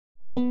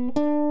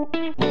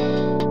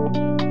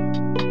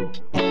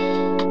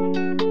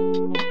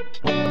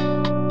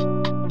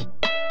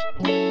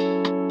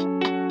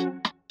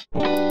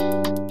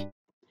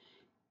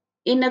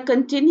In a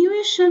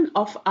continuation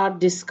of our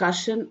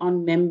discussion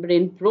on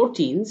membrane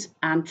proteins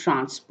and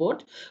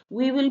transport,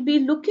 we will be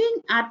looking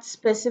at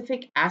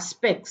specific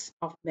aspects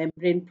of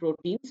membrane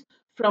proteins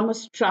from a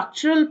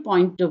structural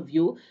point of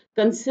view,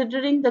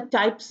 considering the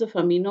types of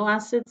amino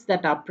acids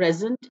that are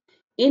present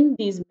in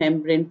these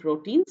membrane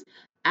proteins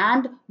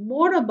and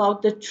more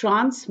about the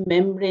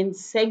transmembrane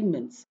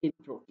segments in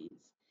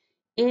proteins.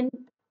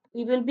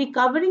 We will be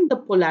covering the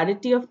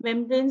polarity of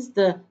membranes,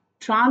 the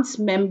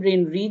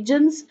transmembrane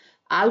regions,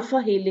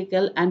 alpha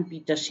helical and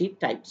beta sheet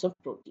types of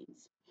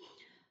proteins.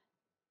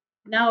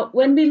 Now,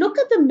 when we look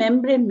at the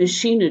membrane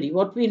machinery,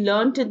 what we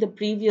learned in the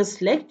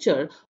previous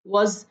lecture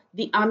was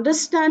the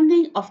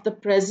understanding of the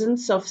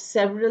presence of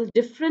several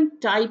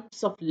different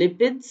types of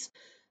lipids,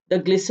 the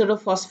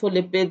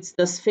glycerophospholipids,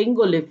 the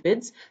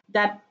sphingolipids,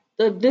 that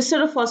the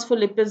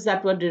glycerophospholipids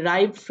that were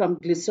derived from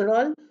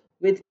glycerol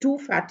with two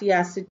fatty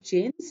acid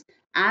chains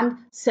and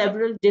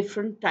several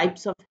different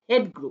types of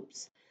head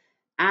groups.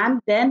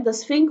 And then the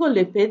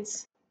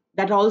sphingolipids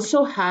that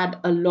also had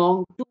a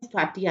long two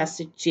fatty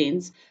acid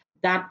chains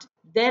that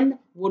then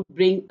would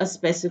bring a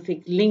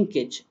specific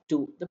linkage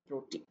to the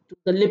protein, to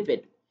the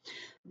lipid.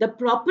 The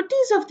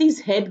properties of these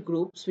head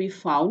groups we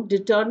found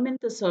determine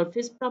the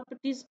surface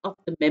properties of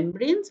the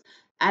membranes,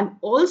 and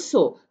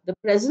also the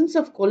presence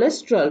of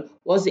cholesterol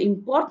was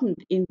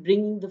important in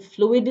bringing the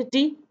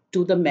fluidity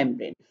to the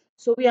membrane.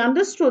 So we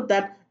understood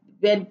that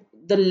when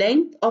the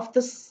length of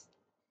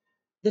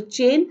the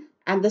chain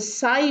and the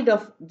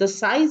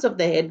size of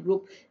the head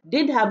group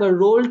did have a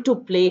role to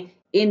play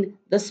in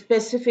the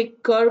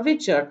specific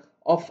curvature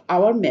of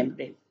our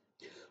membrane.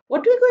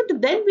 What we're going to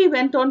then, we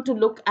went on to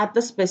look at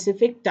the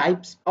specific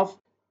types of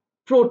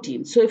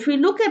proteins. So if we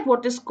look at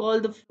what is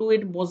called the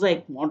fluid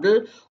mosaic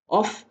model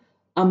of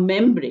a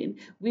membrane,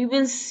 we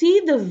will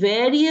see the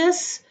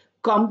various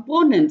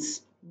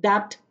components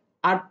that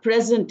are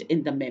present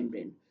in the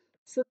membrane.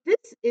 So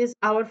this is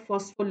our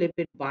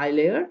phospholipid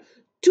bilayer.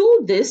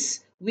 To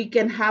this, we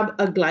can have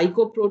a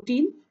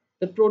glycoprotein,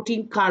 the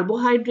protein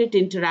carbohydrate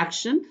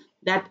interaction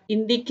that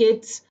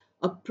indicates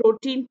a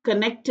protein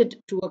connected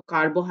to a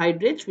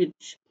carbohydrate,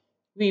 which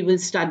we will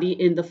study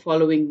in the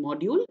following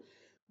module.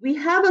 We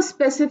have a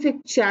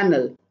specific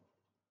channel,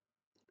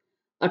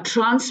 a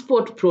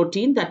transport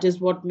protein, that is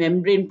what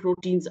membrane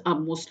proteins are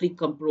mostly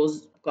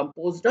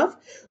composed of.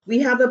 We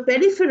have a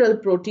peripheral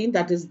protein,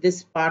 that is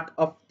this part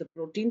of the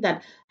protein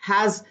that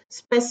has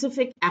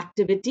specific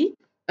activity.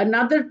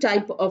 Another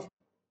type of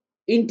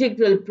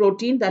integral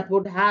protein that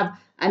would have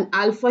an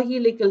alpha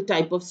helical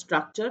type of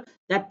structure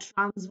that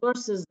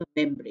transverses the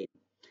membrane.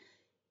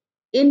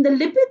 In the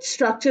lipid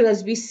structure,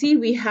 as we see,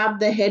 we have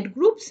the head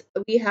groups.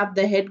 We have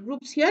the head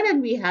groups here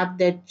and we have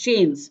their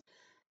chains.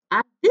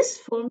 And this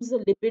forms the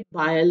lipid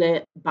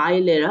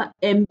bilayer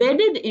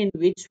embedded in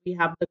which we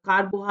have the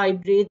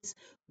carbohydrates,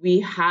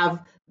 we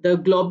have the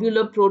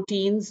globular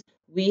proteins,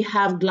 we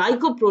have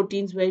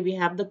glycoproteins where we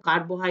have the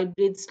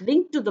carbohydrates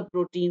linked to the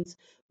proteins,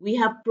 we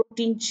have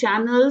protein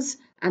channels,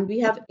 and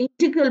we have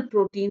integral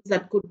proteins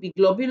that could be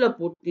globular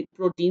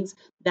proteins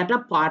that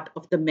are part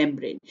of the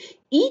membrane.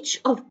 Each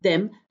of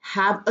them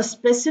have a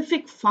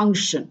specific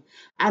function,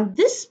 and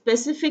this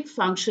specific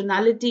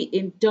functionality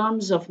in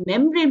terms of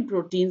membrane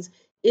proteins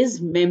is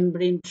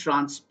membrane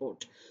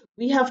transport.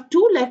 We have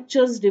two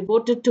lectures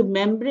devoted to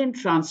membrane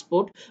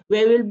transport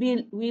where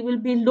we will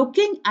be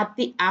looking at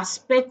the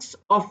aspects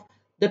of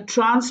the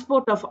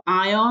transport of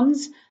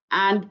ions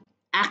and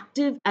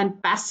active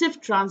and passive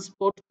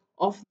transport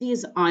of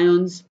these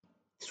ions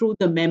through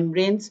the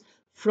membranes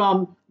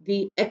from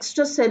the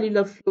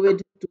extracellular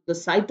fluid to the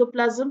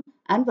cytoplasm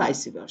and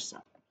vice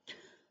versa.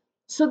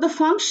 So the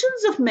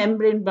functions of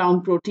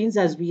membrane-bound proteins,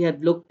 as we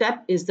had looked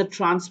at, is the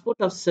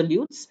transport of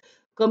solutes,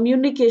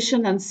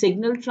 communication and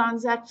signal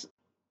transduction,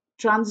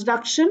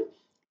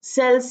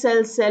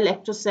 cell-cell-cell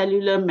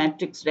extracellular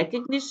matrix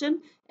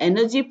recognition,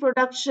 energy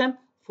production,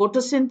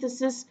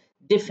 photosynthesis,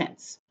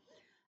 defense,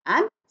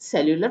 and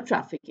cellular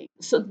trafficking.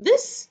 So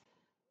this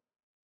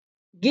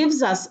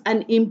gives us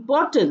an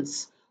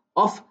importance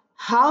of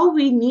how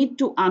we need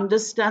to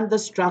understand the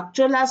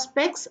structural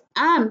aspects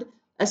and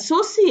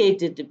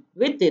associated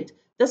with it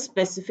the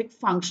specific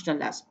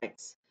functional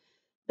aspects.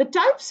 The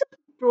types of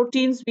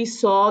proteins we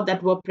saw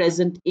that were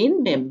present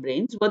in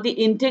membranes were the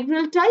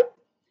integral type,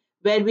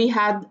 where we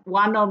had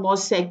one or more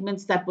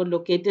segments that were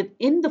located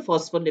in the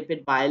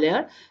phospholipid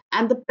bilayer,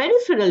 and the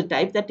peripheral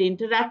type that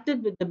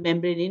interacted with the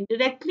membrane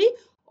indirectly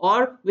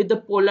or with the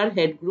polar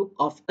head group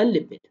of a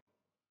lipid.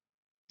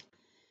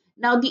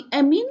 Now, the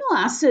amino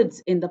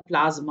acids in the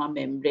plasma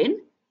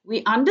membrane,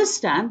 we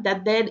understand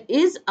that there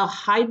is a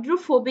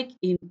hydrophobic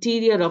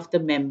interior of the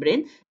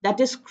membrane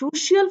that is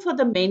crucial for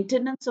the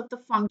maintenance of the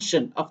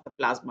function of the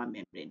plasma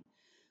membrane.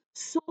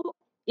 So,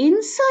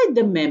 inside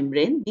the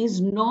membrane, these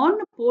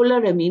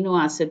non-polar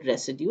amino acid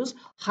residues,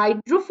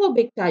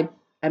 hydrophobic type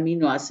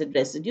amino acid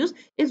residues,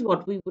 is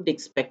what we would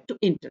expect to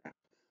interact.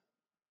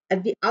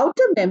 At the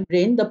outer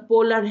membrane, the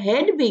polar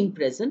head being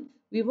present,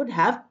 we would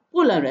have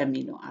polar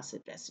amino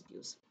acid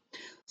residues.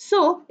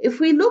 So if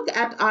we look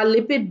at our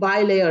lipid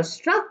bilayer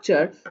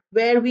structure,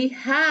 where we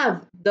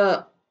have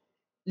the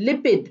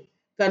lipid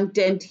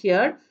content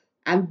here,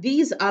 and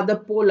these are the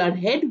polar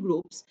head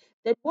groups,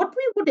 then what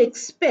we would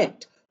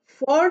expect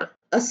for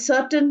a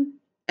certain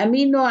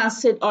amino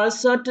acid or a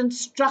certain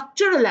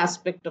structural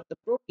aspect of the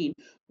protein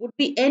would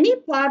be any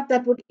part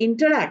that would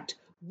interact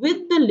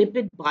with the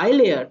lipid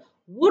bilayer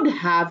would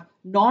have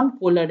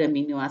non-polar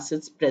amino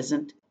acids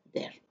present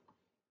there.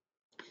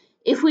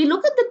 If we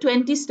look at the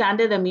 20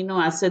 standard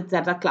amino acids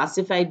that are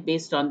classified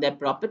based on their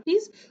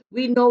properties,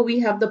 we know we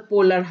have the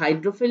polar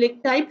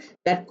hydrophilic type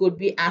that could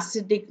be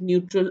acidic,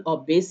 neutral,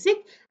 or basic,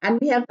 and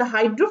we have the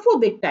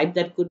hydrophobic type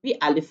that could be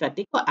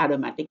aliphatic or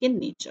aromatic in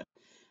nature.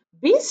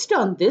 Based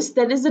on this,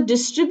 there is a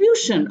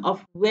distribution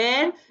of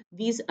where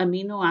these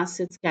amino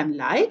acids can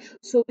lie.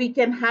 So we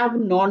can have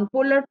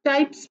non-polar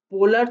types,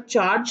 polar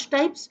charge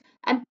types,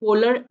 and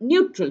polar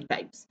neutral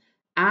types.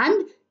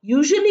 And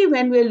usually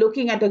when we're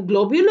looking at a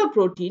globular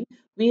protein,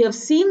 we have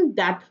seen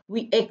that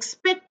we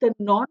expect the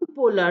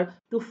non-polar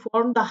to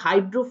form the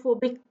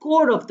hydrophobic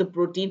core of the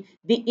protein,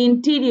 the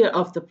interior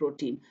of the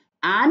protein.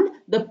 And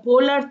the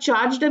polar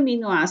charged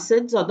amino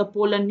acids or the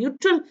polar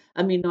neutral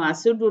amino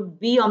acid would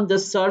be on the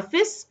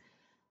surface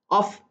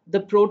of the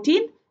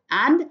protein,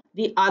 and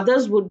the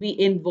others would be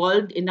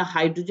involved in a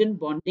hydrogen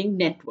bonding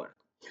network.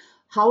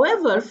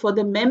 However, for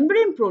the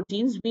membrane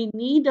proteins, we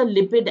need a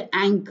lipid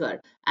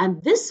anchor,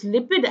 and this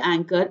lipid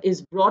anchor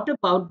is brought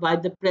about by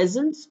the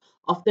presence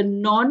of the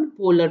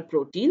non-polar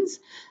proteins,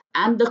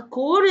 and the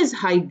core is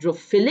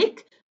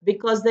hydrophilic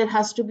because there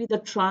has to be the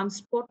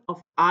transport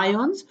of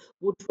ions,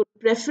 which would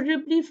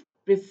preferably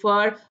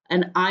prefer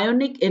an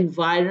ionic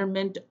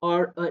environment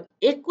or an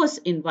aqueous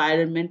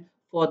environment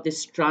for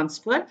this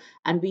transfer.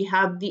 And we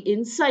have the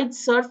inside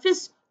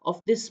surface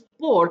of this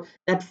pore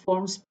that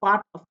forms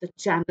part of the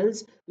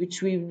channels,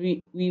 which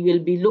we will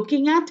be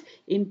looking at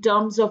in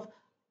terms of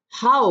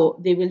how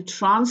they will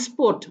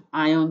transport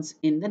ions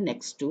in the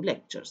next two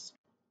lectures.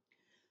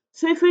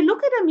 So if we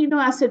look at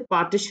amino acid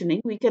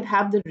partitioning, we can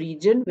have the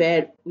region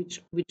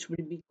which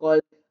will be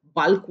called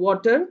bulk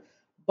water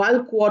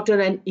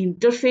and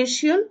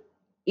interfacial,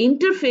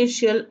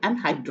 and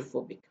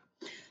hydrophobic.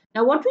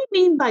 Now what we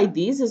mean by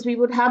these is we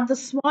would have the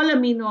small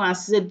amino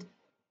acid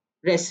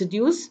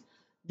residues,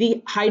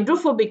 the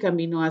hydrophobic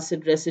amino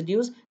acid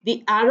residues,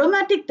 the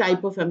aromatic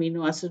type of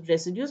amino acid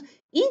residues,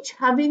 each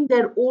having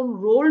their own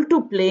role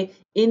to play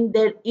in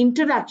their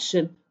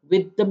interaction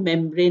with the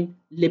membrane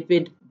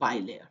lipid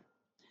bilayer.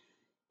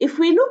 If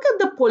we look at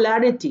the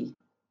polarity,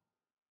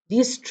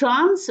 these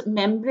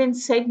transmembrane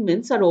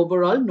segments are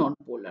overall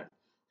nonpolar.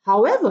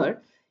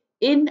 However,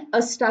 in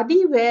a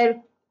study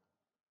where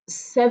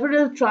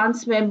several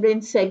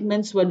transmembrane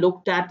segments were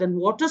looked at and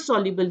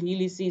water-soluble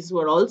helices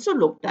were also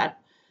looked at,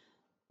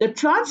 the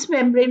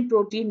transmembrane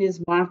protein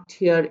is marked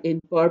here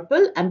in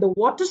purple and the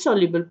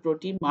water-soluble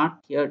protein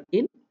marked here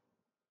in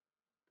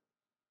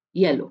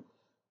yellow.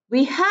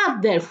 We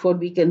have, therefore,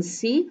 we can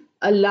see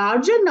a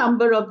larger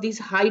number of these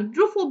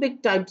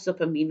hydrophobic types of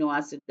amino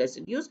acid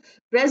residues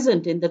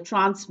present in the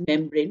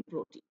transmembrane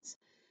proteins.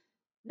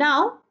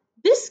 Now,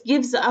 this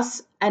gives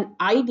us an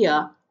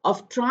idea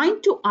of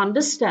trying to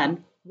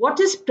understand what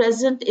is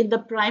present in the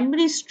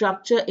primary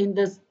structure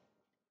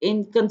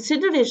in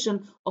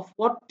consideration of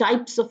what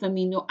types of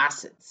amino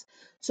acids.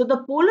 So the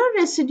polar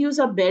residues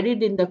are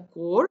buried in the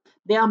core.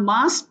 They are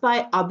masked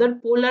by other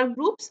polar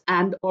groups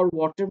and or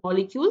water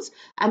molecules,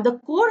 and the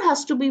core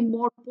has to be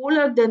more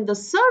polar than the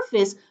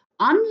surface,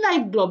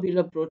 unlike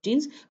globular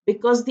proteins,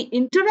 because the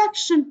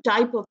interaction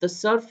type of the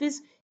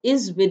surface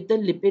is with the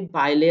lipid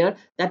bilayer,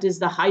 that is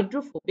the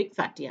hydrophobic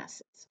fatty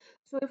acids.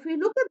 So if we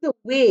look at the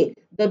way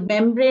the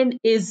membrane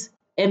is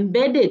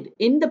embedded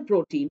in the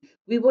protein,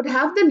 we would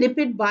have the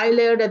lipid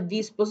bilayer at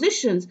these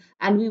positions,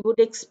 and we would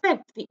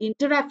expect the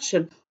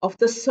interaction of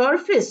the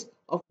surface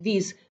of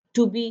these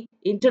to be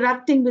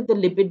interacting with the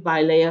lipid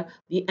bilayer.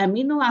 The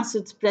amino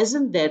acids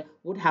present there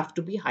would have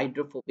to be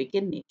hydrophobic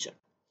in nature.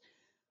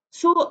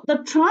 So the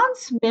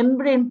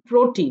transmembrane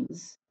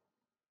proteins,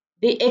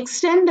 they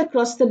extend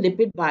across the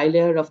lipid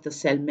bilayer of the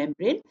cell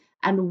membrane,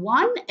 and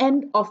one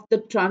end of the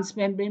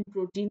transmembrane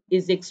protein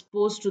is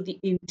exposed to the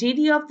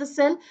interior of the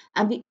cell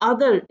and the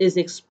other is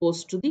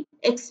exposed to the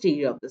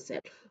exterior of the cell.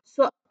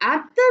 So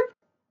at the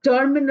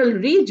terminal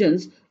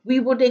regions, we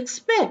would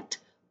expect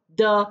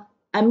the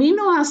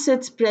amino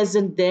acids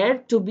present there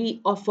to be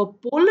of a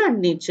polar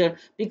nature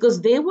because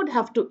they would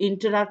have to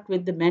interact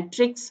with the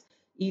matrix,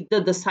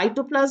 either the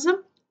cytoplasm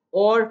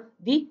or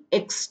the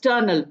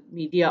external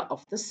media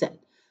of the cell.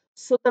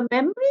 So the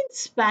membrane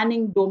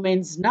spanning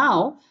domains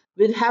now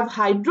will have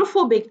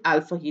hydrophobic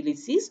alpha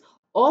helices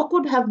or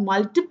could have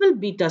multiple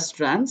beta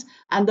strands,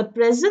 and the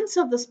presence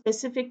of the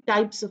specific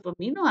types of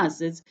amino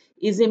acids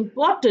is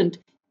important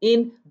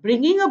in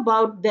bringing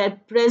about their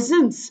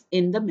presence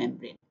in the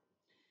membrane.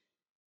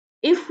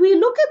 If we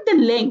look at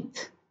the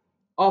length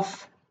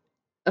of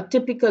a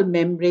typical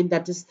membrane,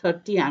 that is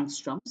 30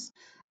 angstroms,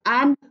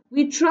 and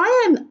we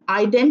try and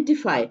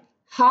identify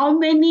how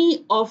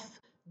many of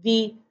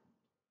the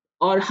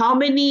or how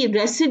many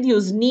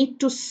residues need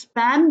to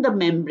span the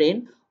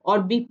membrane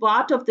or be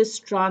part of this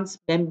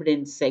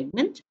transmembrane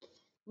segment.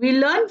 We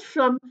learned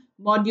from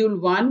module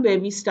 1 where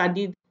we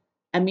studied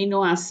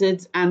amino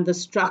acids and the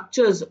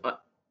structures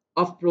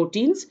of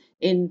proteins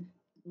in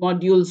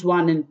modules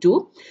 1 and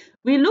 2.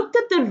 We looked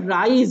at the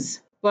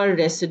rise per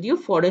residue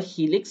for a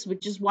helix,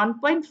 which is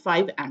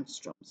 1.5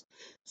 angstroms.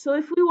 So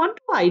if we want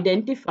to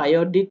identify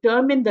or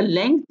determine the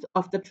length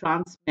of the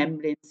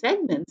transmembrane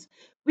segments,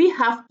 we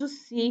have to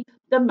see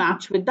the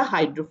match with the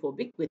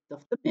hydrophobic width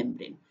of the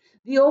membrane.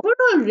 The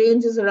overall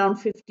range is around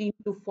 15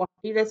 to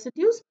 40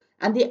 residues,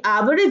 and the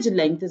average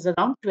length is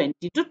around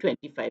 20 to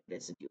 25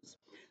 residues.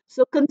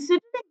 So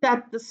considering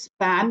that the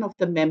span of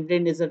the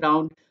membrane is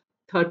around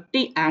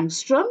 30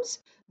 angstroms,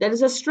 there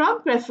is a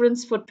strong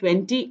preference for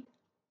 20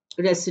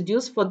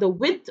 residues for the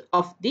width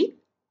of the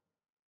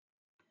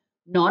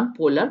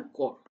non-polar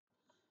core.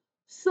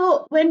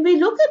 So when we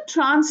look at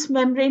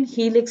transmembrane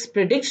helix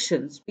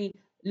predictions, we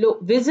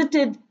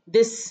visited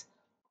this,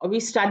 or we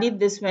studied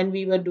this when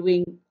we were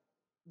doing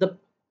the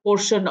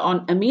portion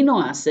on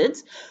amino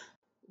acids.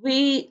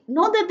 We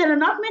know that there are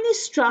not many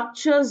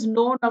structures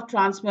known of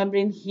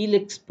transmembrane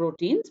helix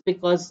proteins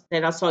because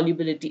there are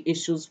solubility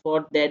issues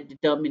for their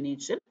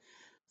determination.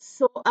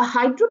 So a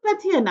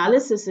hydropathy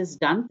analysis is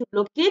done to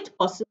locate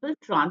possible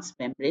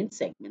transmembrane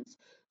segments.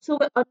 So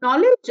a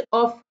knowledge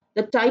of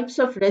the types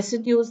of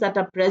residues that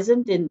are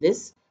present in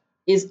this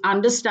is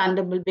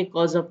understandable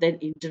because of their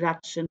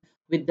interaction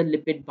with the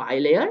lipid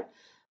bilayer.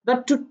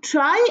 But to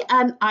try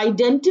and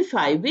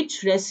identify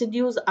which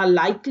residues are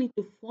likely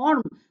to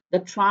form the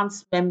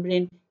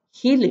transmembrane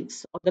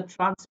helix or the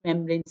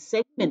transmembrane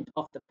segment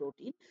of the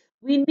protein,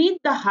 we need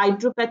the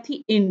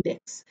hydropathy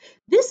index.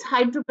 This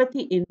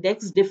hydropathy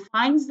index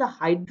defines the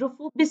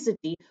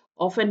hydrophobicity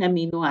of an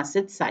amino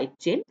acid side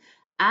chain,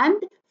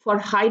 and for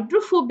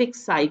hydrophobic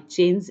side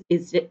chains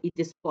it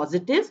is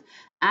positive,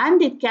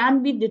 and it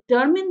can be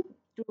determined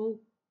to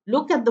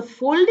look at the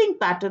folding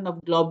pattern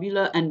of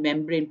globular and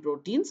membrane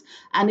proteins,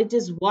 and it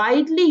is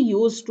widely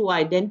used to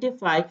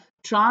identify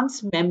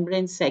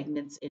transmembrane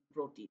segments in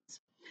proteins.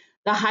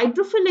 The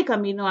hydrophilic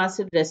amino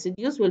acid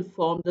residues will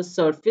form the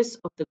surface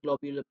of the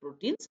globular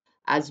proteins,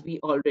 as we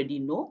already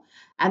know,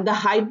 and the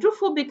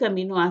hydrophobic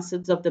amino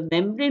acids of the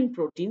membrane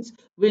proteins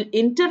will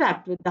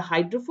interact with the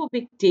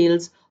hydrophobic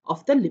tails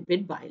of the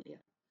lipid bilayer.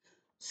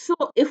 So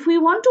if we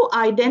want to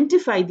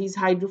identify these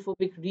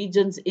hydrophobic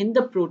regions in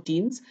the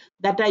proteins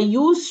that are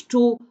used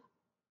to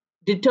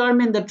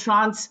determine the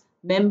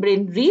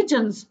transmembrane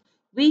regions,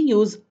 we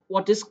use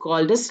what is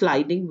called a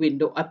sliding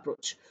window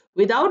approach.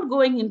 Without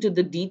going into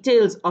the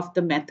details of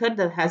the method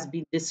that has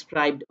been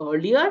described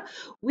earlier,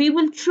 we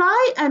will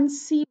try and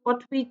see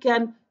what we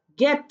can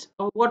get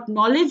or what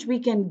knowledge we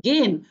can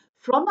gain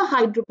from a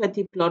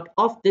hydropathy plot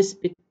of this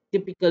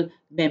typical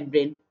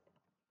membrane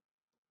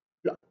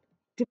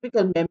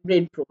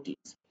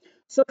proteins.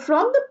 So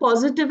from the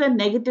positive and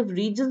negative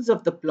regions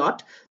of the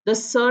plot, the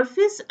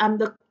surface and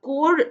the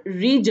core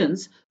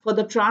regions for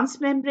the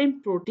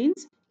transmembrane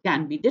proteins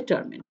can be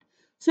determined.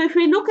 So if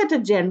we look at a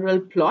general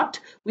plot,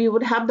 we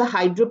would have the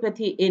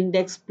hydropathy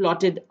index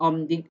plotted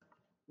on the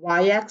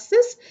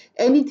y-axis.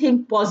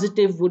 Anything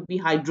positive would be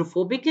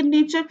hydrophobic in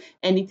nature,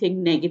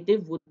 anything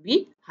negative would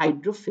be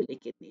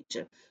hydrophilic in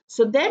nature.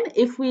 So then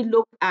if we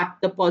look at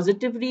the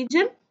positive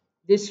region,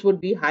 this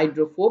would be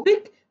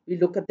hydrophobic. We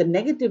look at the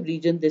negative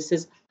region, this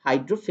is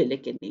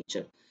hydrophilic in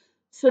nature.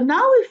 So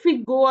now if we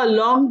go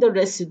along the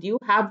residue,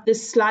 have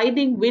this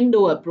sliding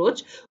window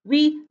approach,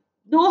 we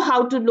know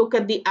how to look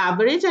at the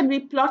average, and we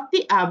plot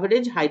the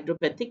average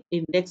hydropathic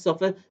index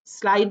of a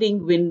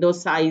sliding window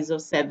size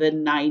of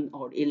 7, 9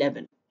 or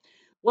 11.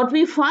 What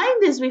we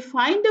find is we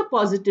find a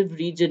positive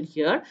region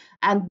here,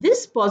 and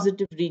this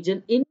positive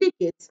region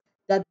indicates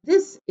that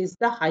this is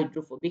the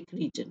hydrophobic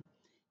region.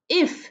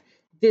 If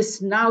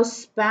this now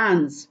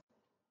spans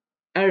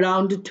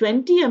around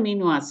 20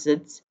 amino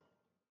acids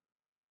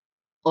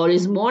or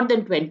is more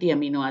than 20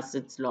 amino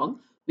acids long,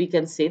 we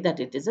can say that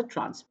it is a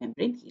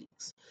transmembrane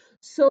helix.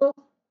 So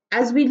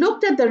as we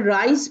looked at the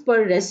rise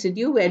per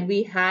residue, where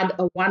we had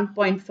a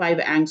 1.5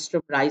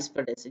 angstrom rise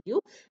per residue,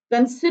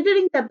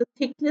 considering that the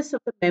thickness of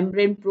the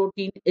membrane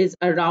protein is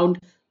around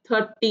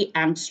 30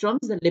 angstroms,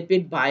 the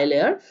lipid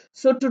bilayer.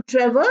 So to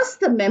traverse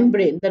the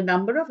membrane, the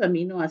number of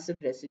amino acid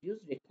residues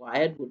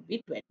required would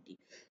be 20.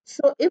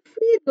 So if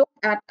we look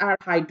at our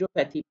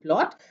hydropathy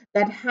plot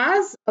that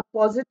has a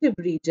positive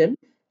region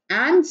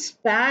and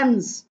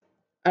spans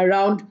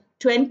around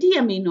 20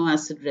 amino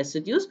acid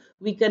residues,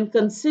 we can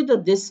consider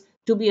this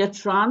to be a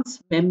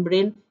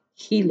transmembrane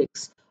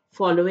helix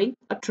following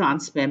a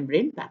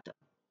transmembrane pattern.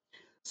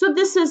 So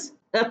this is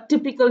a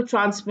typical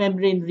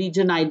transmembrane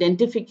region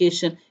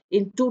identification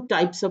in two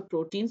types of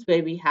proteins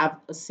where we have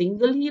a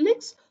single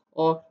helix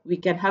or we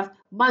can have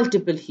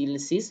multiple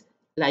helices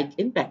like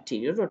in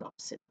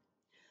bacteriorhodopsin.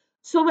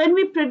 So when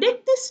we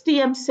predict these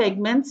TM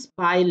segments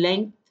by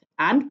length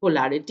and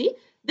polarity,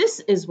 this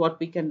is what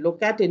we can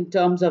look at in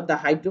terms of the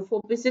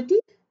hydrophobicity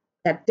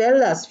that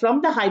tell us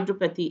from the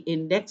hydropathy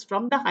index,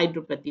 from the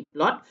hydropathy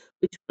plot,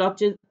 which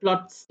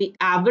plots the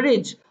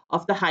average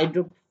of the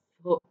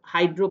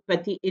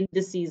hydropathy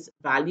indices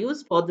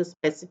values for the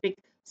specific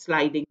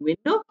sliding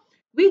window,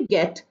 we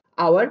get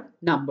our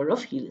number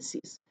of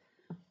helices.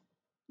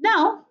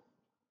 Now,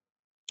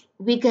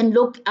 we can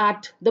look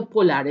at the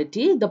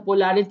polarity. The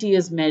polarity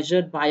is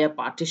measured by a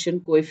partition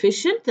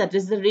coefficient, that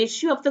is the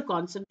ratio of the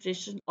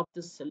concentration of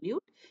the solute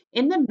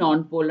in the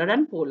non-polar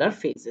and polar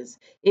phases.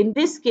 In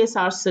this case,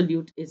 our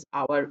solute is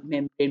our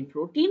membrane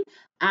protein,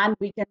 and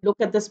we can look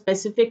at the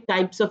specific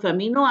types of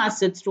amino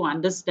acids to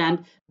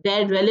understand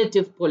their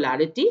relative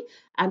polarity.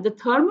 And the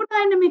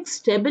thermodynamic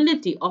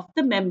stability of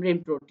the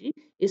membrane protein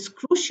is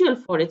crucial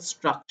for its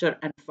structure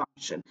and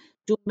function,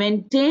 to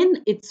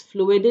maintain its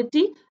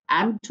fluidity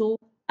and to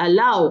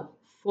allow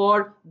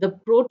for the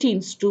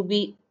proteins to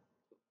be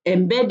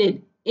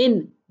embedded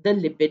in the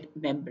lipid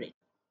membrane.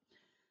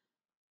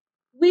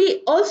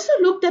 We also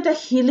looked at a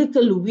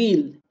helical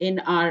wheel in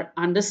our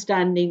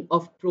understanding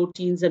of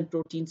proteins and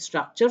protein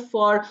structure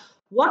for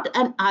what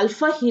an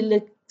alpha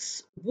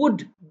helix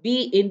would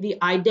be in the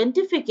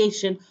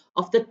identification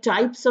of the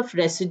types of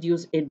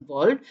residues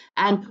involved,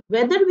 and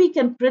whether we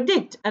can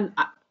predict an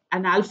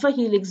alpha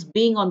helix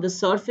being on the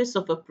surface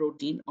of a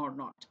protein or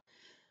not.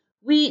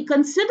 We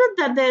considered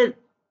that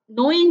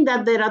knowing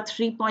that there are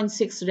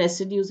 3.6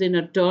 residues in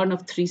a turn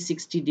of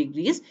 360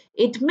 degrees,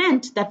 it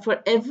meant that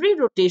for every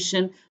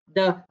rotation,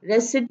 the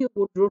residue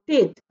would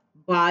rotate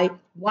by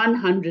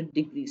 100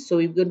 degrees. So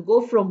we can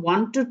go from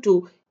 1 to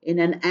 2 in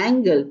an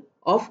angle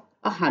of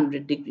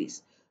 100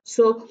 degrees.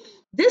 So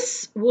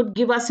this would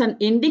give us an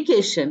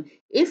indication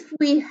if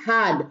we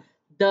had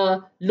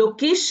the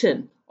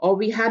location or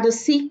we had a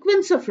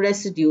sequence of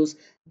residues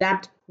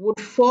that would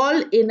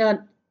fall in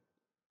an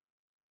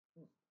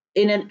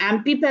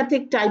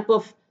amphipathic type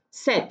of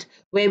set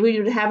where we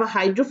would have a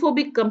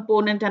hydrophobic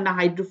component and a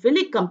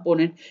hydrophilic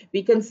component,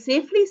 we can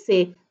safely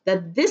say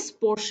that this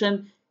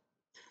portion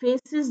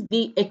faces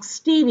the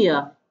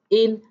exterior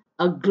in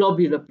a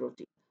globular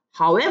protein.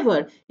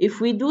 However,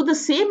 if we do the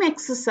same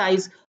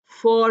exercise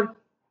for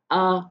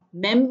a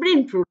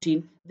membrane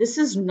protein, this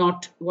is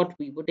not what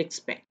we would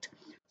expect.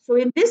 So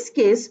in this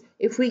case,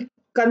 if we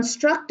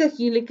construct a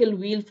helical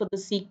wheel for the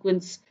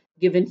sequence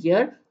given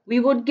here, we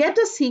would get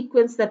a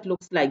sequence that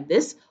looks like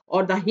this,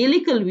 or the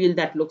helical wheel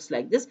that looks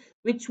like this,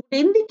 which would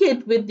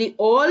indicate with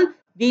all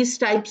these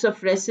types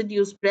of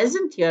residues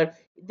present here,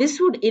 this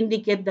would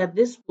indicate that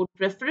this would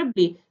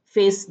preferably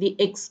face the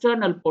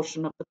external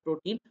portion of the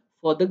protein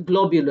for the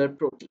globular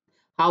protein.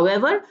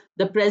 However,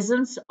 the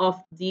presence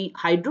of the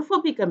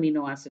hydrophobic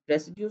amino acid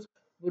residues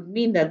would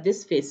mean that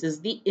this faces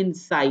the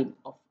inside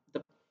of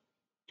the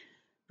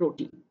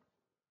protein.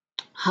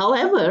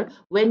 However,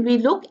 when we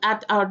look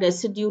at our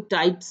residue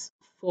types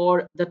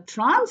for the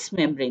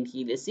transmembrane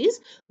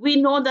helices, we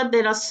know that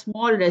there are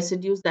small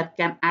residues that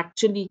can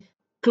actually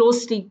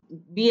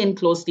be in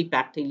closely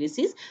packed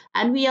helices,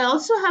 and we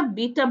also have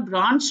beta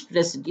branched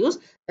residues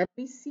that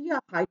we see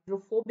are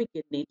hydrophobic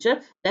in nature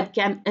that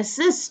can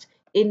assist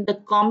in the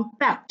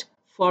compact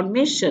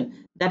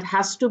formation that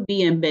has to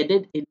be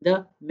embedded in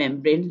the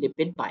membrane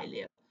lipid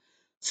bilayer.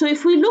 So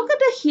if we look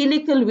at a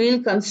helical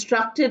wheel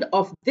constructed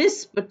of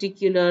this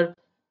particular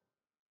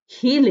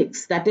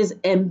helix that is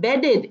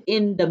embedded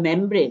in the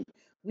membrane,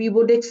 we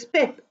would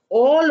expect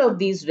all of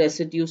these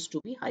residues to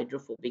be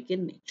hydrophobic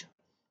in nature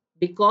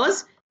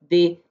because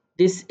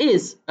this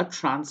is a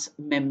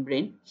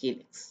transmembrane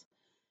helix.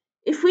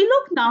 If we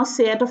look now,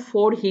 say, at a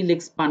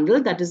 4-helix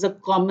bundle, that is a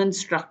common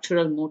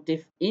structural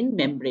motif in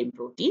membrane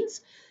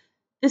proteins,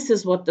 this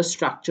is what the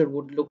structure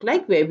would look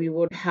like, where we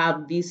would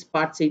have these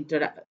parts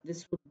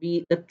this would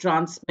be the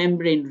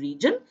transmembrane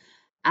region,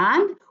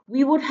 and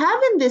we would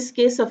have in this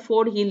case a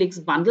 4-helix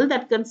bundle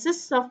that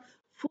consists of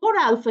 4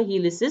 alpha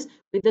helices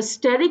with a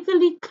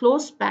sterically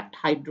close packed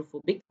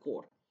hydrophobic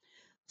core.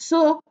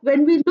 So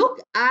when we look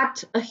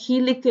at a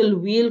helical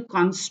wheel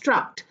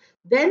construct,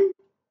 then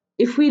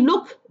if we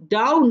look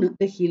down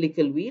the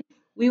helical wheel,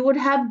 we would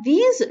have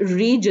these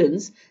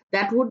regions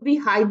that would be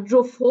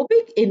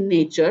hydrophobic in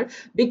nature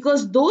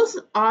because those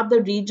are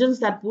the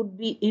regions that would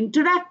be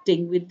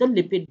interacting with the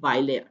lipid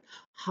bilayer.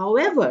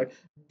 However,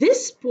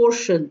 this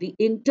portion, the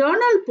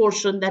internal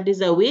portion that is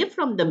away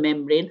from the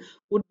membrane,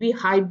 would be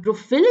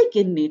hydrophilic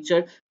in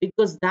nature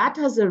because that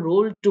has a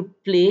role to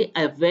play,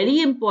 a very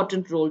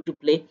important role to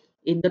play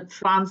in the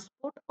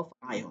transport of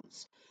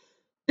ions.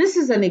 This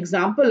is an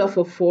example of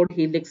a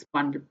 4-helix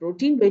bundle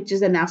protein, which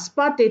is an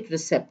aspartate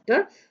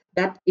receptor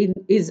that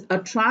is a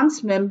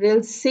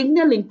transmembrane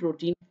signaling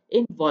protein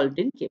involved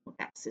in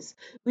chemotaxis.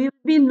 We will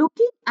be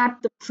looking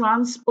at the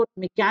transport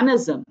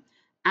mechanism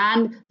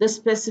and the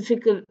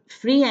specific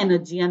free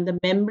energy and the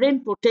membrane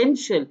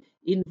potential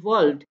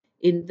involved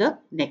in the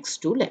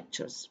next 2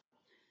 lectures.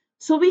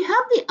 So we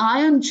have the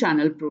ion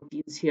channel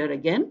proteins here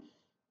again.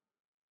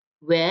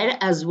 where,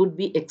 as would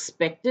be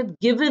expected,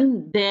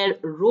 given their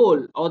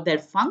role or their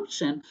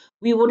function,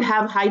 we would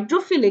have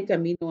hydrophilic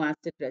amino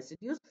acid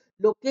residues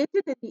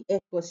located in the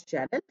aqueous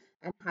channel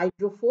and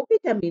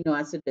hydrophobic amino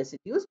acid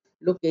residues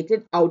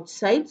located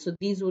outside. So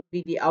these would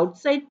be the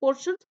outside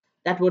portions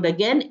that would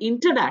again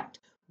interact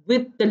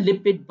with the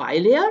lipid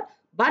bilayer,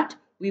 but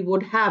we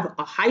would have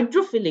a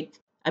hydrophilic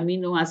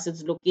amino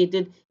acids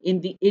located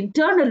in the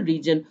internal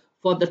region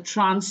for the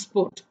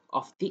transport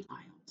of the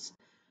ions.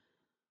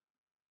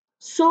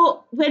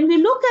 So when we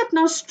look at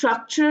now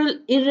structural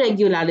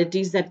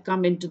irregularities that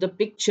come into the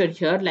picture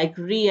here, like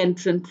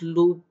reentrant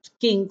loops,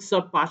 kinks,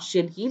 or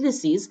partial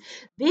helices,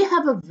 they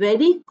have a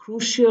very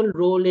crucial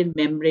role in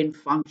membrane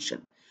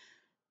function.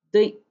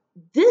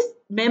 This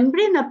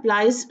membrane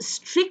applies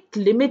strict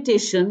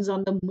limitations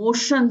on the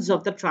motions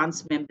of the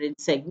transmembrane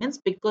segments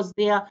because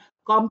they are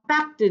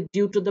compacted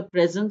due to the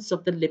presence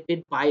of the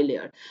lipid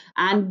bilayer,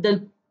 and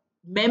the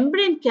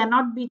membrane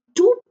cannot be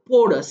too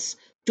porous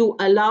to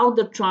allow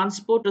the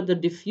transport or the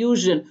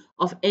diffusion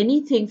of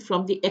anything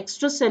from the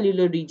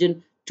extracellular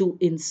region to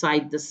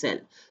inside the cell.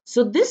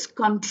 So this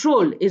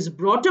control is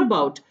brought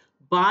about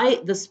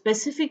by the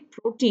specific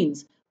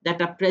proteins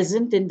that are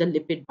present in the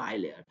lipid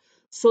bilayer.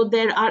 So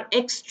there are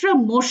extra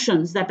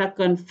motions that are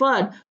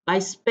conferred by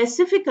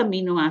specific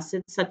amino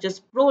acids such as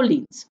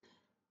prolines.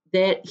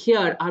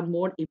 Here are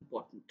more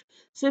important.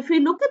 So if we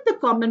look at the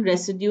common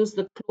residues,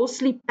 the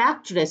closely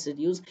packed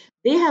residues,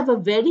 they have a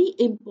very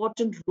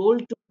important role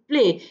to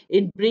play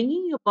in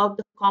bringing about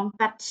the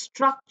compact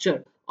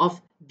structure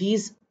of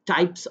these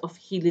types of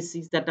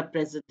helices that are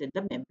present in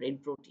the membrane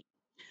protein.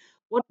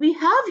 What we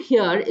have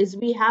here is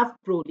we have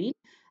proline,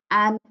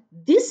 and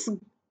this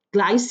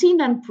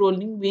glycine and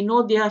proline, we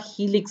know they are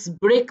helix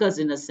breakers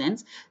in a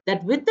sense,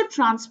 that with the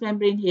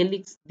transmembrane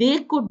helix, they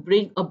could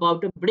bring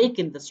about a break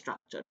in the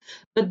structure.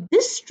 But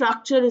this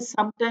structure is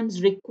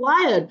sometimes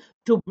required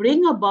to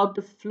bring about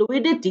the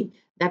fluidity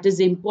that is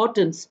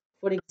important,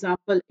 for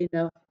example, in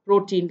a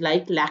protein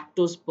like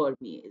lactose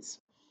permease.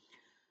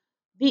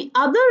 The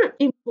other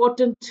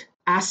important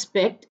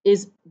aspect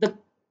is the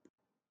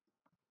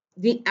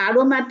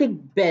aromatic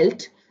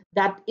belt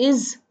that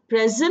is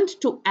present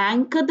to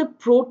anchor the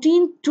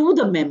protein to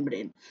the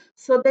membrane.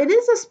 So there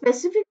is a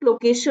specific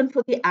location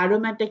for the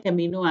aromatic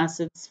amino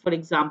acids, for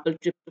example,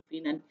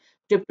 tryptophan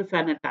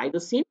and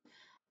tyrosine,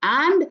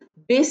 and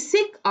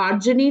basic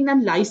arginine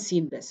and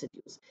lysine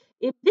residues.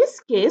 In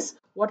this case,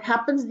 what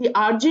happens, the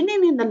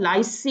arginine and the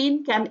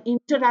lysine can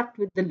interact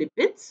with the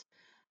lipids,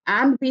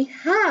 and we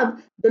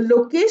have the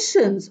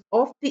locations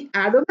of the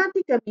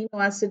aromatic amino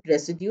acid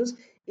residues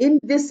in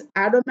this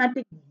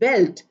aromatic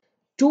belt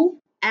to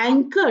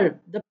anchor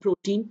the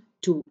protein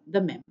to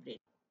the membrane.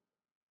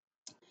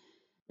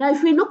 Now,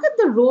 if we look at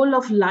the role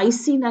of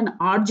lysine and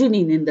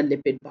arginine in the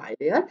lipid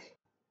bilayer,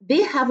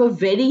 they have a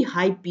very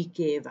high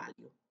pKa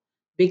value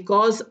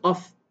because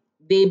of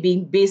they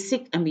being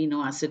basic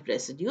amino acid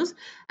residues,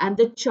 and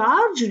the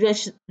charged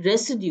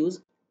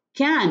residues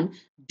can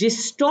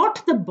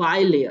distort the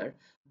bilayer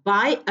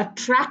by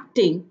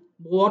attracting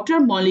water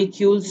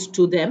molecules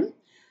to them,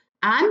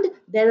 and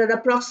there are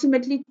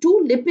approximately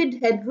 2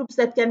 lipid head groups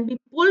that can be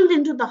pulled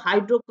into the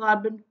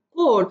hydrocarbon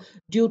core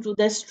due to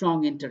their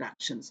strong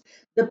interactions.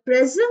 The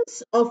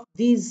presence of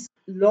these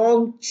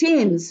long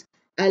chains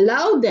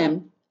allow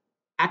them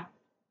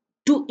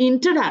to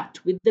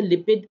interact with the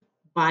lipid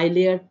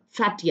bilayer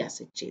fatty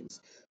acid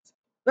chains.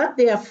 But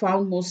they are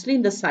found mostly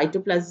in the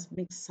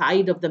cytoplasmic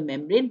side of the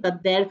membrane,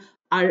 but there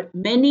are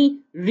many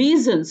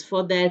reasons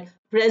for their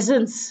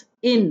presence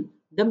in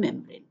the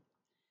membrane.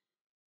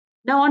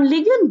 Now, on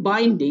ligand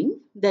binding,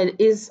 there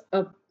is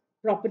a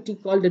property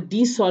called a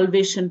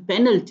desolvation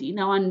penalty.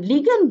 Now, on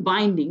ligand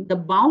binding, the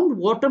bound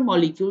water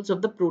molecules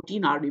of the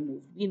protein are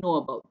removed. We know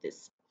about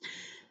this.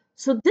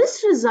 So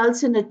this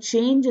results in a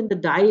change in the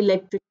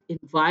dielectric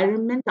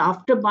environment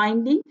after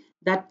binding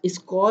that is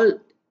called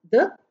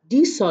the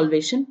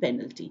desolvation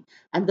penalty.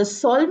 And the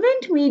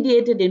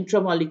solvent-mediated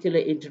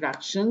intramolecular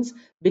interactions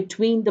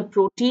between the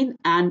protein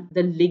and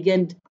the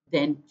ligand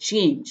then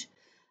change.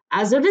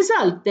 As a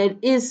result, there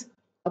is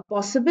a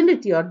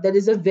possibility or there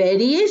is a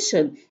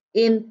variation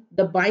in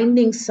the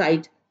binding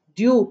site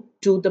due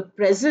to the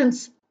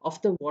presence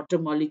of the water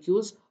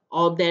molecules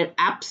or their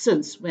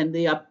absence when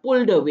they are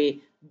pulled away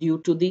due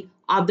to the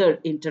other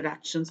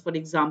interactions. For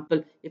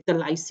example, if the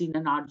lysine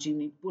and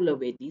arginine pull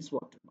away these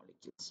water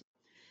molecules.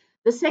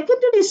 The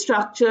secondary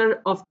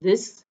structure of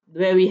this,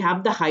 where we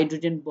have the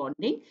hydrogen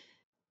bonding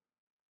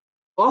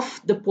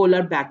of the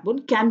polar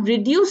backbone, can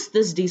reduce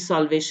this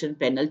desolvation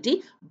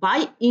penalty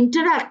by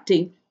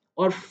interacting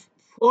or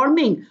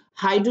forming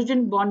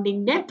hydrogen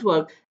bonding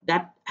network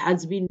that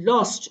has been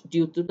lost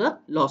due to the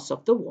loss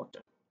of the water.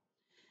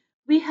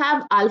 We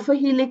have alpha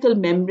helical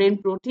membrane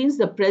proteins.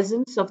 The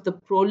presence of the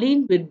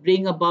proline will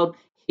bring about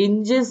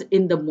hinges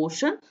in the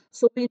motion.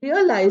 So we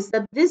realize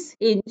that this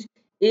hinge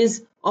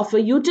is of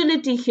a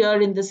utility here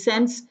in the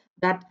sense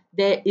that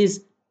there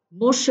is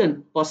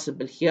motion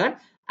possible here,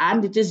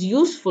 and it is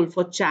useful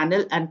for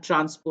channel and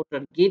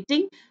transporter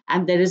gating,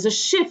 and there is a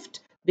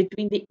shift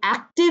between the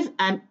active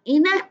and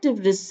inactive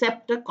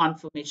receptor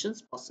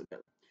conformations possible.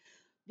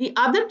 The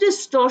other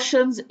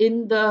distortions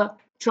in the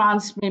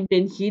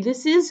transmembrane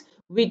helices,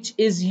 which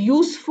is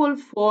useful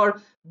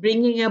for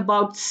bringing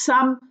about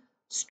some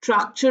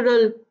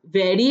structural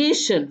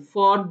variation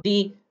for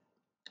the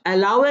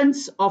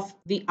allowance of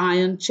the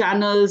ion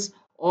channels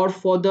or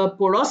for the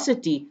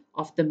porosity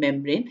of the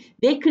membrane,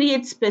 they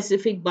create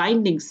specific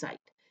binding site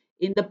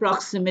in the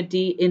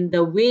proximity, in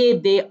the way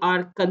they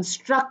are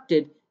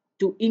constructed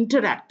to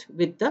interact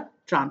with the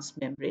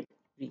transmembrane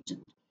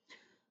region.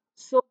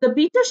 So the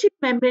beta sheet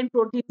membrane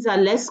proteins are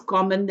less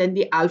common than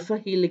the alpha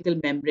helical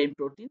membrane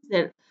proteins.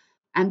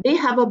 And they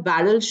have a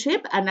barrel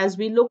shape. And as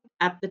we look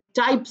at the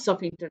types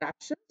of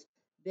interactions,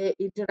 they're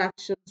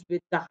interactions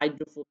with the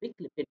hydrophobic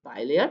lipid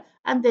bilayer,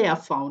 and they are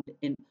found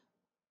in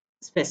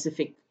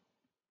specific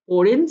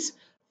porins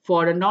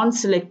for a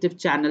non-selective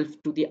channel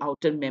to the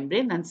outer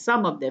membrane, and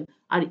some of them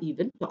are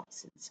even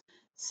toxins.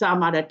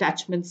 Some are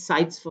attachment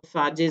sites for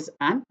phages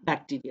and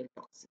bacterial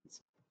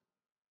toxins.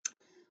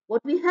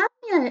 What we have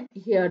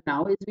here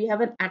now is we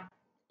have an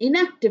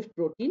inactive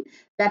protein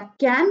that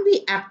can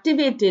be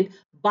activated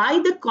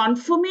by the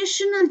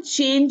conformational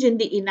change in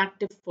the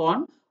inactive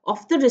form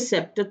of the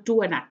receptor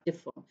to an active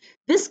form.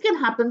 This can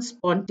happen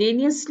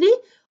spontaneously,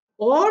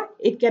 or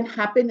it can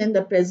happen in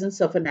the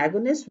presence of an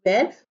agonist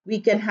where we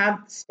can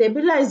have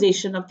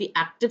stabilization of the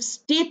active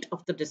state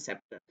of the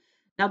receptor.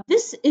 Now,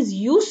 this is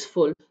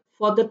useful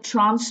for the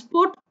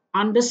transport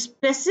under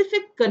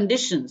specific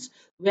conditions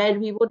where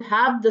we would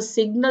have the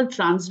signal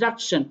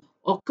transduction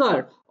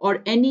occur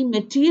or any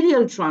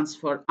material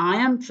transfer,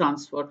 ion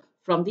transfer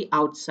from the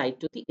outside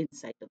to the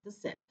inside of the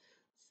cell.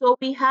 So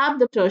we have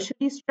the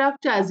tertiary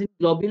structure as in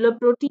globular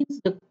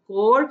proteins, the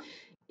core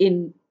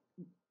in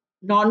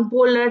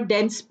nonpolar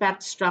dense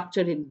packed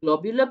structure in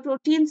globular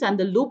proteins, and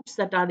the loops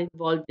that are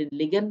involved in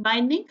ligand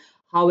binding.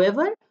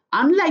 However,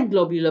 unlike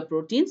globular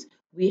proteins,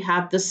 we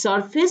have the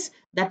surface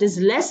that is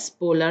less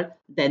polar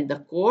than the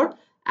core,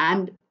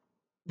 and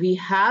we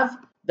have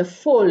the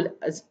fold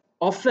as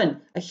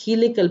often a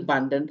helical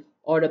bundle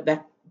or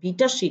a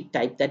beta sheet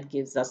type that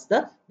gives us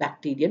the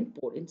bacterian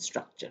porin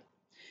structure.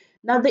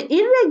 Now, the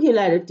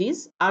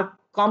irregularities are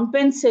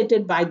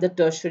compensated by the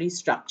tertiary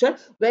structure,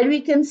 where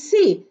we can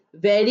see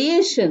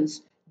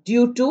variations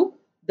due to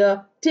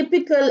the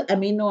typical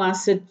amino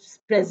acid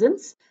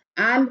presence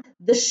and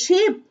the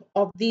shape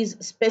of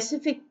these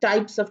specific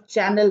types of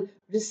channel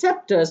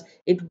receptors.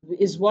 It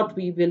is what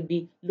we will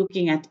be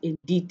looking at in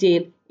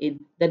detail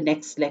in the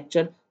next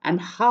lecture, and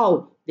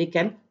how they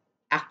can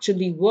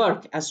actually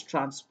work as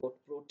transport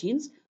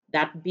proteins,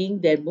 that being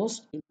their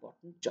most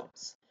important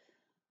jobs.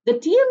 The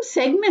TM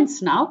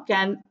segments now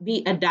can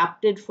be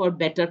adapted for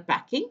better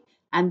packing,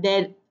 and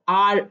there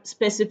are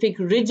specific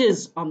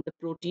ridges on the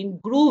protein,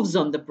 grooves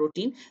on the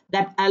protein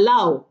that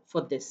allow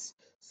for this.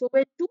 So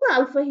when two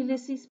alpha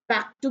helices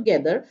pack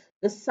together,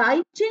 the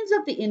side chains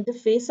of the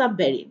interface are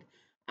buried,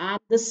 and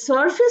the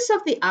surface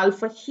of the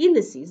alpha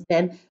helices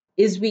then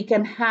is, we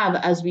can have,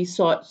 as we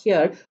saw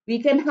here,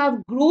 we can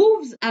have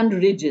grooves and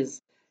ridges.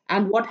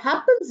 And what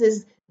happens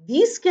is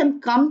these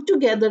can come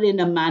together in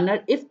a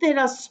manner, if there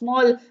are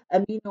small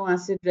amino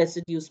acid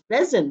residues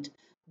present,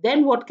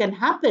 then what can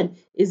happen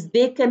is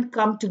they can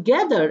come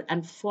together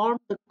and form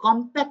the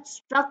compact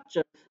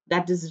structure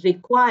that is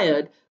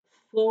required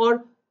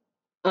for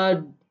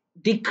a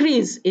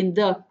decrease in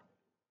the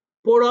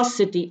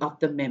porosity of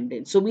the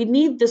membrane. So we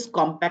need this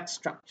compact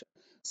structure.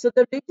 So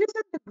the ridges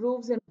and the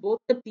grooves in both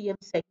the TM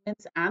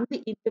segments and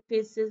the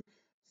interfaces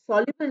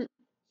soluble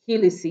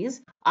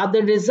helices are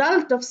the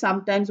result of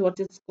sometimes what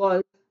is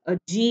called a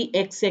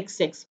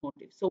GXXX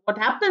motif. So what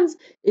happens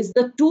is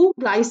the two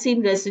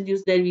glycine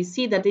residues there, we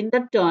see that in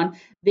the turn,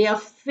 they are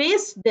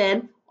faced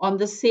then on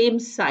the same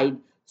side.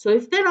 So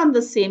if they're on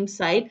the same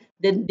side,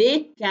 then they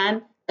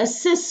can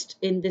assist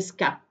in this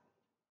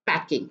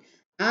packing.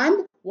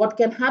 And what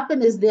can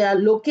happen is they are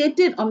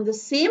located on the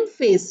same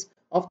face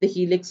of the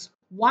helix,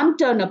 one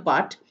turn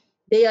apart.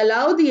 They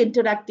allow the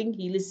interacting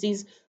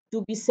helices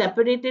to be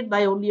separated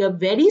by only a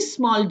very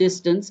small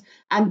distance,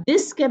 and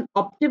this can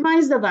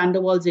optimize the van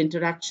der Waals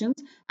interactions,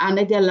 and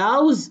it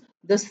allows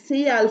the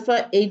C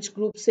alpha H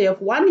group, say,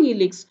 of one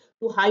helix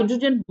to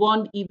hydrogen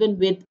bond even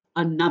with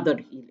another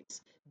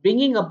helix,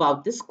 bringing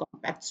about this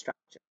compact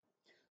structure.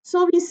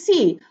 So we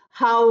see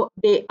how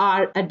they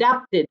are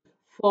adapted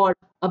for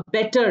a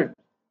better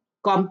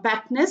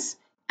compactness,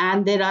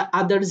 and there are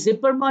other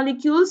zipper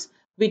molecules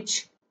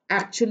which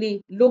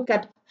actually look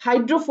at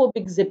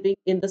hydrophobic zipping,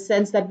 in the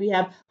sense that we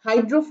have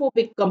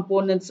hydrophobic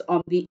components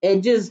on the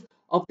edges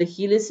of the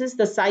helices.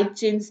 The side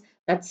chains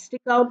that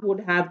stick out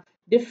would have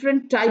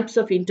different types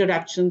of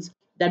interactions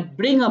that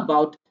bring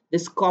about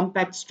this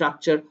compact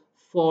structure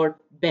for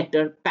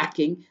better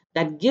packing,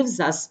 that gives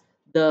us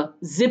the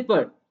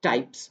zipper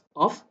types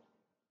of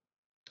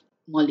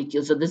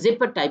molecules. So the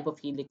zipper type of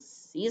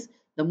helices,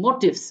 the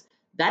motifs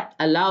that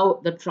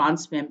allow the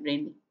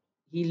transmembrane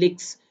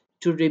helix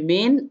to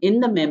remain in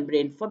the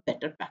membrane for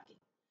better packing.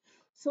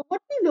 So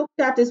what we looked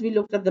at is we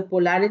looked at the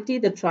polarity,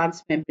 the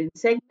transmembrane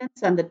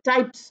segments, and the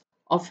types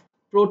of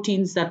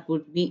proteins that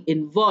would be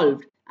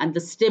involved and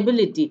the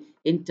stability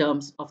in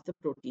terms of the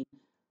protein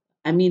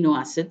amino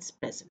acids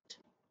present.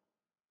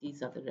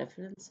 These are the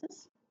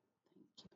references.